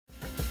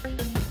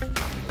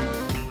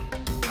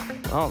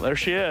Oh, there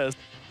she is.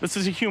 This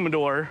is a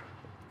humidor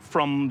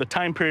from the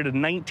time period of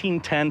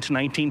 1910 to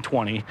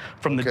 1920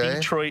 from the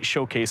Detroit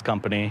Showcase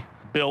Company,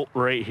 built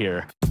right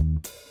here.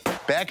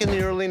 Back in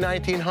the early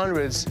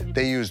 1900s,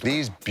 they used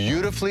these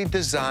beautifully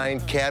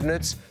designed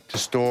cabinets to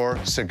store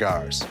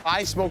cigars.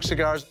 I smoke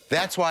cigars.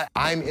 That's why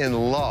I'm in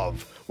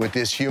love with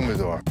this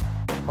humidor.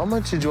 How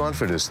much did you want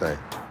for this thing?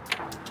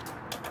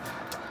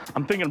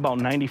 I'm thinking about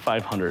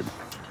 $9,500.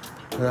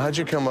 Now, how'd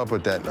you come up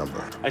with that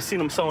number? I've seen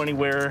them sell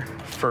anywhere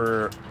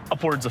for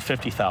upwards of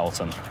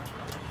 $50,000.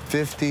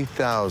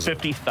 50,000?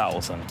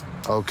 50,000.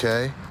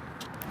 Okay.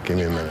 Give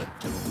me a minute.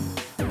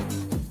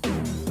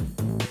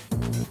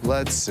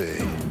 Let's see.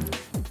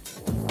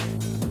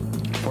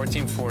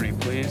 1440,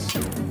 please.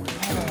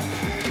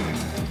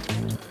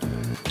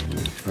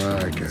 All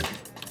right, good.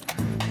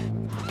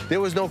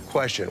 There was no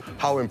question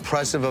how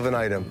impressive of an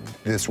item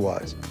this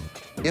was.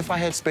 If I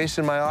had space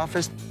in my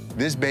office,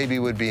 this baby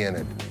would be in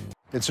it.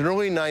 It's an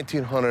early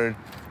 1900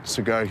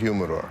 cigar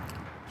humidor.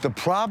 The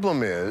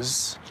problem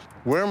is,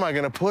 where am I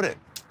gonna put it?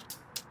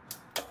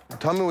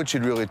 Tell me what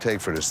you'd really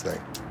take for this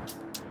thing.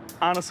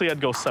 Honestly,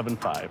 I'd go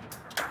 7.5.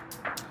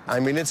 I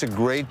mean, it's a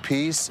great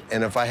piece,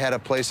 and if I had a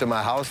place in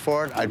my house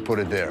for it, I'd put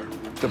it there.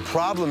 The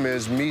problem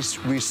is me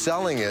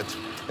reselling it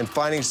and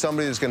finding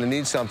somebody that's gonna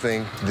need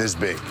something this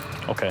big.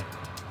 Okay.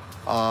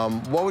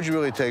 What would you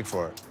really take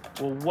for it?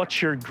 Well,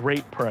 what's your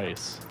great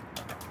price?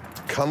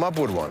 Come up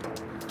with one.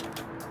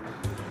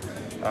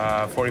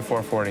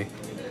 4440.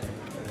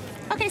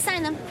 Okay,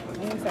 sign them.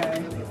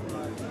 Okay.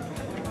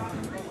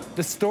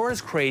 The store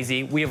is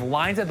crazy. We have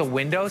lines at the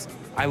windows.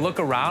 I look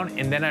around,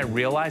 and then I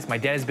realize my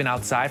dad has been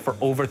outside for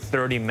over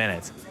 30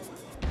 minutes.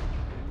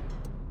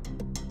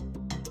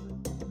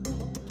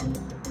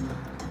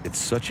 It's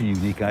such a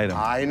unique item.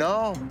 I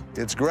know.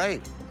 It's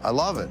great. I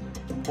love it.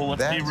 Well,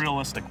 let's be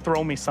realistic.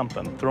 Throw me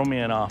something. Throw me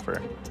an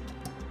offer.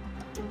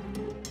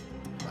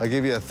 I'll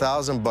give you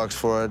 $1,000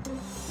 for it,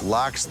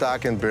 lock,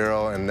 stock, and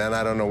barrel, and then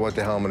I don't know what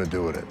the hell I'm gonna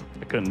do with it.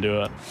 I couldn't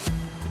do it.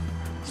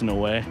 There's no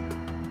way.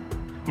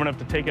 I'm gonna have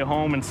to take it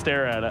home and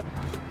stare at it.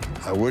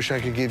 I wish I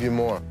could give you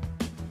more.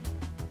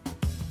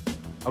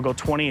 I'll go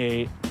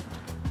 28.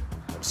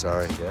 I'm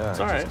sorry. Yeah, It's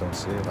I all just right. don't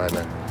see it. All right,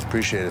 man.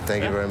 Appreciate it.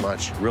 Thank you very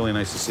much. Really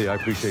nice to see. I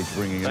appreciate you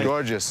bringing it.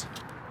 Gorgeous.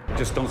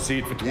 Just don't see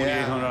it for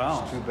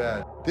 $2,800. Too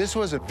bad. This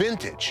was a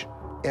vintage,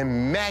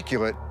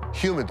 immaculate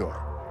humidor.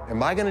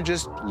 Am I gonna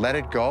just let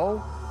it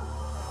go?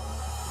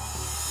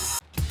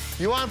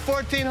 You want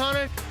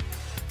 1,400?